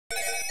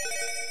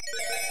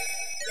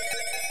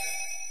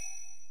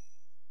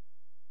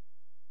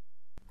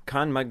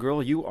Con, my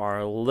girl, you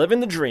are living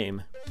the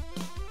dream.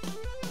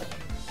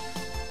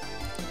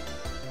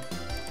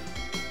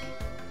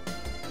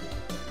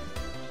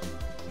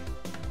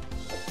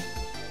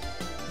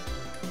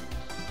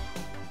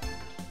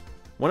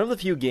 One of the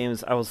few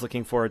games I was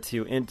looking forward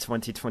to in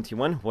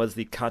 2021 was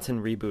the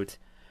Cotton Reboot. To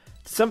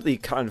sum up the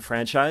Cotton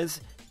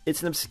franchise,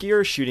 it's an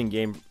obscure shooting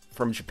game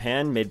from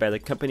Japan made by the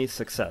company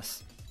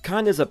Success.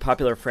 Cotton is a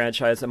popular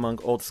franchise among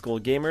old-school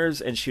gamers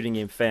and shooting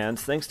game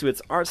fans thanks to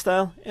its art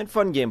style and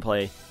fun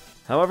gameplay.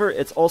 However,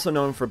 it's also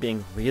known for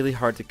being really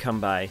hard to come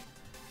by.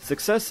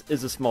 Success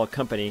is a small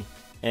company,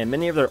 and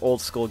many of their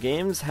old-school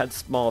games had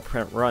small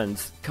print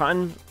runs.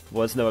 Cotton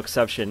was no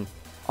exception.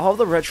 All of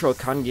the retro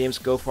Cotton games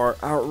go for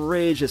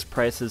outrageous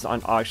prices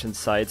on auction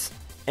sites,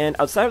 and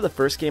outside of the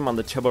first game on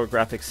the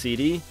TurboGrafx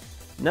CD,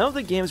 none of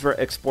the games were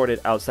exported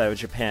outside of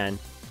Japan.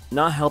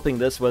 Not helping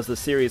this was the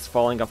series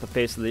falling off the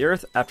face of the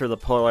earth after the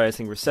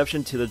polarizing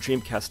reception to the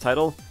Dreamcast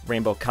title,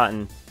 Rainbow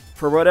Cotton.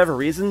 For whatever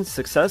reason,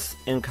 Success,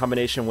 in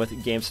combination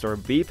with game store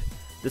Beep,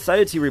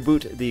 decided to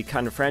reboot the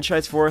Cotton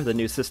franchise for the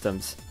new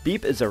systems.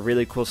 Beep is a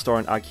really cool store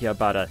in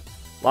Akihabara.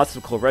 Lots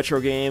of cool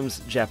retro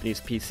games, Japanese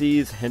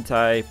PCs,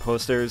 hentai,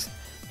 posters,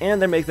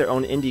 and they make their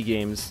own indie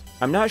games.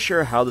 I'm not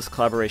sure how this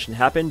collaboration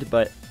happened,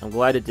 but I'm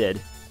glad it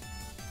did.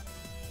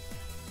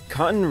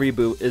 Cotton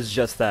Reboot is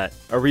just that,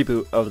 a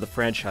reboot of the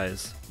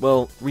franchise.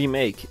 Well,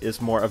 remake is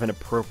more of an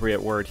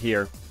appropriate word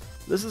here.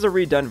 This is a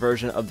redone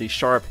version of the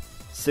Sharp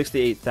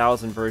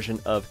 68000 version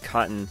of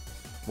Cotton.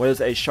 What is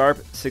a Sharp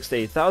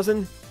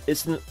 68000?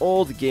 It's an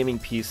old gaming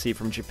PC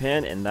from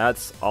Japan, and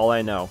that's all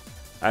I know.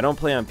 I don't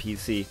play on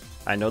PC.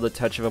 I know the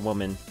touch of a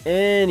woman.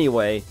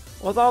 Anyway,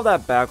 with all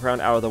that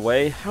background out of the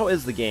way, how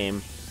is the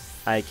game?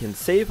 I can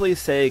safely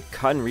say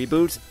Cotton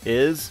Reboot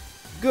is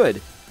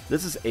good.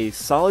 This is a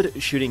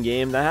solid shooting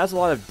game that has a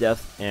lot of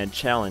depth and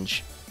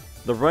challenge.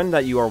 The run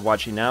that you are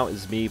watching now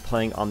is me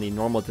playing on the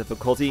normal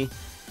difficulty,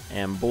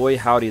 and boy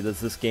howdy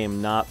does this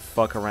game not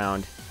fuck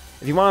around.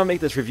 If you want to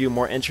make this review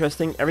more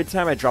interesting, every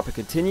time I drop a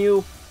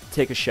continue,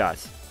 take a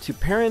shot. To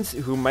parents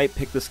who might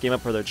pick this game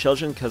up for their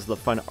children because of the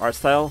fun art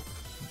style,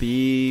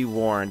 be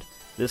warned.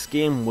 This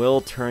game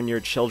will turn your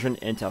children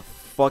into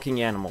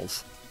fucking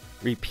animals.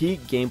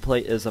 Repeat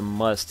gameplay is a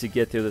must to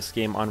get through this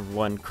game on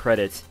one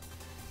credit.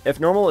 If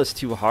normal is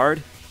too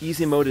hard,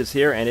 easy mode is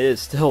here and it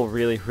is still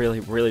really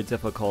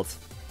difficult.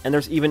 And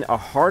there's even a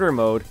harder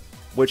mode,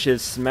 which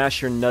is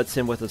smash your nuts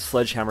in with a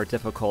sledgehammer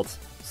difficult.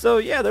 So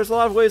yeah, there's a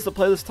lot of ways to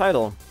play this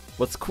title.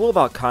 What's cool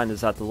about Cotton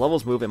is that the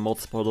levels move in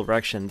multiple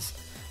directions.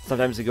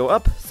 Sometimes you go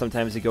up,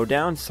 sometimes you go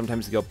down,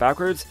 sometimes you go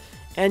backwards,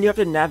 and you have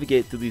to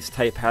navigate through these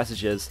tight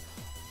passages,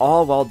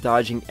 all while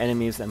dodging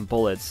enemies and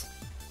bullets.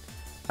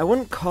 I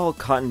wouldn't call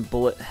Cotton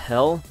bullet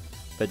hell,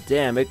 but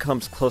damn, it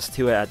comes close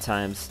to it at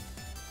times.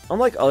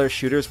 Unlike other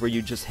shooters where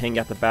you just hang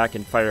at the back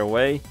and fire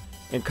away,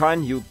 in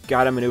Cotton you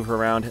gotta maneuver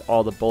around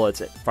all the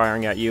bullets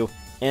firing at you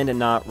and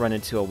not run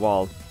into a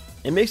wall.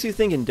 It makes you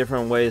think in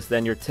different ways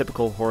than your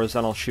typical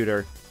horizontal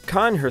shooter.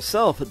 Cotton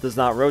herself does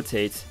not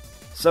rotate,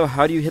 so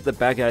how do you hit the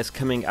bad guys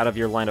coming out of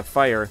your line of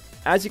fire?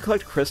 As you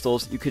collect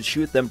crystals, you could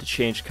shoot them to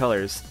change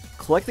colors.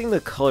 Collecting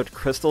the colored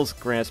crystals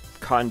grants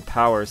Cotton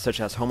powers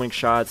such as homing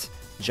shots,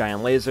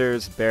 giant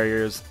lasers,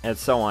 barriers, and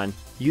so on.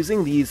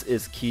 Using these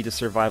is key to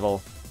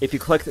survival. If you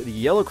collect the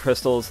yellow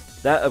crystals,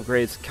 that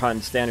upgrades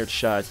Cotton's standard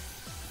shot.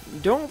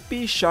 Don't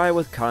be shy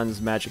with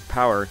Cotton's magic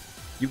power.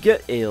 You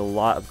get a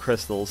lot of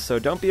crystals, so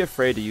don't be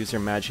afraid to use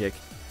your magic.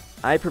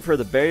 I prefer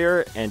the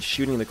barrier and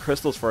shooting the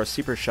crystals for a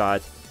super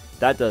shot.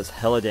 That does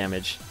hella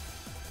damage.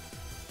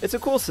 It's a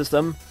cool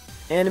system,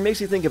 and it makes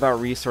you think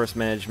about resource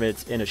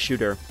management in a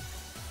shooter.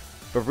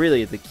 But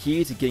really, the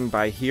key to getting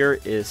by here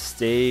is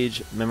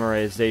stage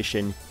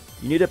memorization.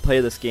 You need to play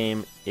this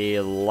game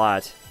a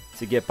lot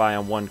to get by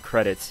on one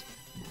credit.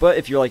 But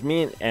if you're like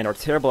me and are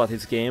terrible at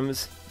these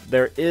games,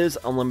 there is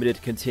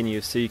unlimited continue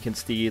so you can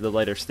see the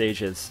later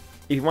stages.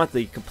 If you want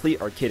the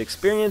complete arcade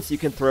experience, you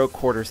can throw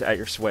quarters at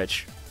your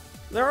Switch.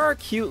 There are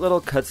cute little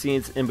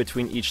cutscenes in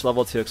between each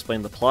level to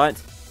explain the plot.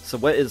 So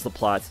what is the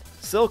plot?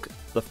 Silk,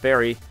 the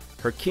fairy,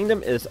 her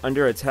kingdom is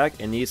under attack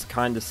and needs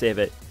Cotton to save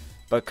it.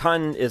 But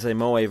Cotton is a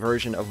moe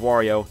version of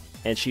Wario,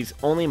 and she's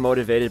only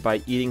motivated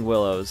by eating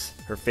willows,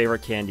 her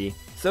favorite candy.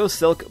 So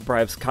Silk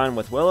bribes Cotton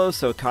with willows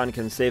so Cotton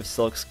can save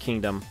Silk's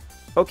kingdom.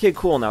 Okay,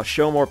 cool, now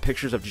show more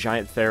pictures of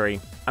Giant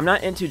Fairy. I'm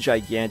not into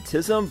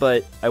gigantism,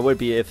 but I would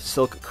be if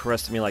Silk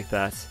caressed me like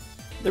that.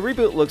 The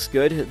reboot looks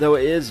good, though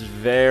it is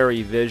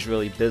very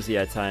visually busy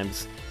at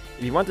times.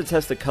 If you want to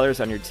test the colors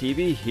on your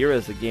TV, here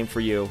is the game for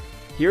you.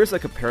 Here's a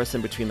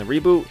comparison between the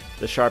reboot,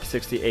 the Sharp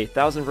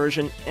 68000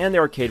 version, and the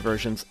arcade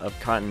versions of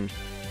Cotton.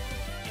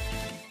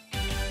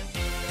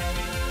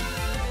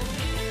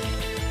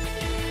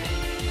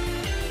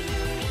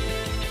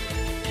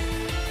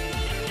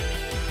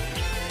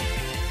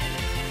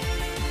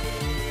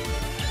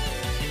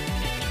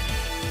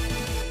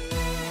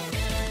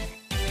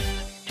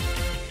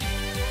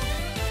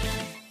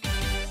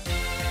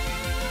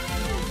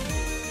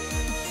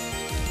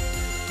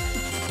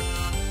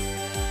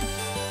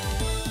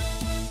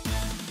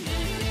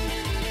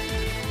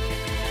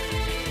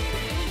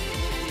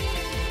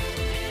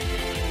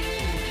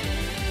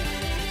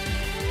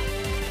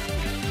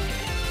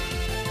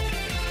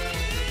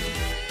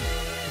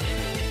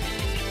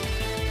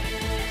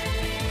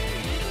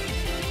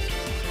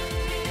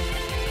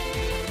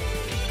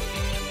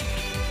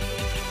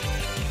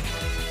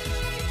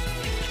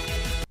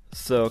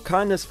 So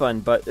Cotton is fun,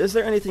 but is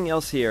there anything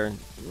else here?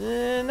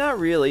 Not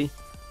really.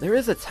 There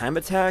is a time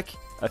attack,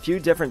 a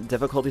few different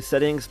difficulty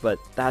settings, but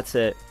that's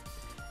it.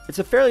 It's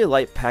a fairly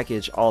light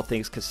package, all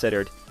things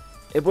considered.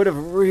 It would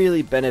have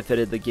really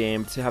benefited the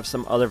game to have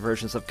some other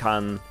versions of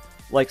Cotton,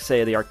 like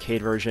say the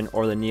arcade version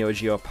or the Neo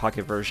Geo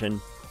Pocket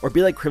version, or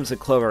be like Crimson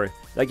Clover.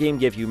 That game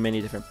gave you many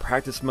different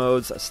practice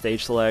modes, a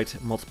stage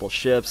select, multiple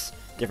ships,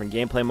 different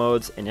gameplay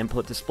modes, an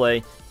input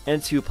display,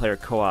 and 2-player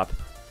co-op.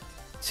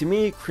 To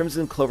me,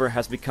 Crimson Clover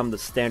has become the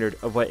standard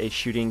of what a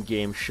shooting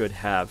game should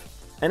have.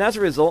 And as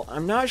a result,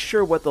 I'm not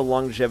sure what the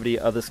longevity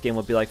of this game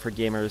will be like for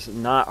gamers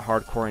not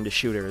hardcore into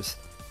shooters.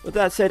 With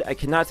that said, I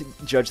cannot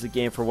judge the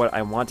game for what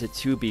I want it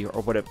to be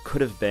or what it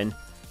could have been.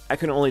 I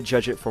can only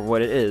judge it for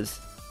what it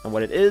is. And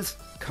what it is,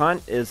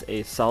 Cotton is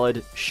a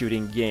solid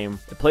shooting game.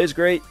 It plays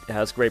great, it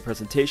has great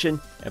presentation,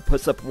 and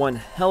puts up one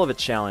hell of a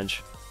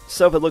challenge.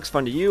 So if it looks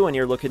fun to you and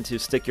you're looking to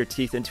stick your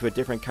teeth into a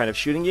different kind of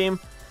shooting game,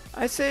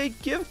 I say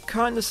give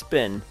Cotton a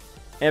spin.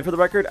 And for the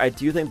record, I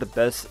do think the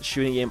best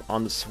shooting game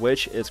on the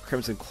Switch is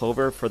Crimson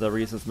Clover for the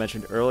reasons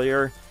mentioned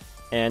earlier.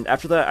 And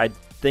after that, I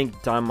think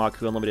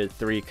Danmaku Unlimited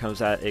 3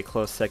 comes at a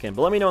close second.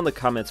 But let me know in the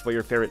comments what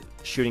your favorite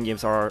shooting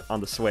games are on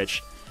the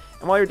Switch.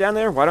 And while you're down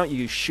there, why don't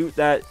you shoot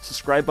that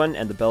subscribe button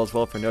and the bell as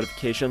well for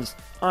notifications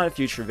on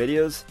future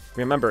videos.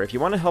 Remember, if you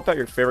want to help out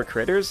your favorite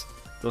creators,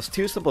 those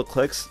 2 simple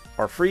clicks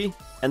are free,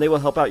 and they will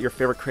help out your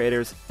favorite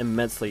creators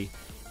immensely.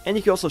 And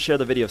you can also share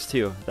the videos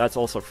too, that's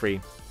also free.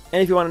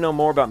 And if you want to know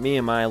more about me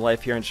and my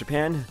life here in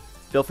Japan,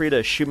 feel free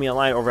to shoot me a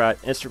line over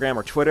at Instagram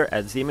or Twitter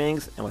at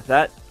zmangs. And with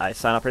that, I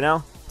sign off for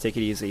now. Take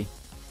it easy.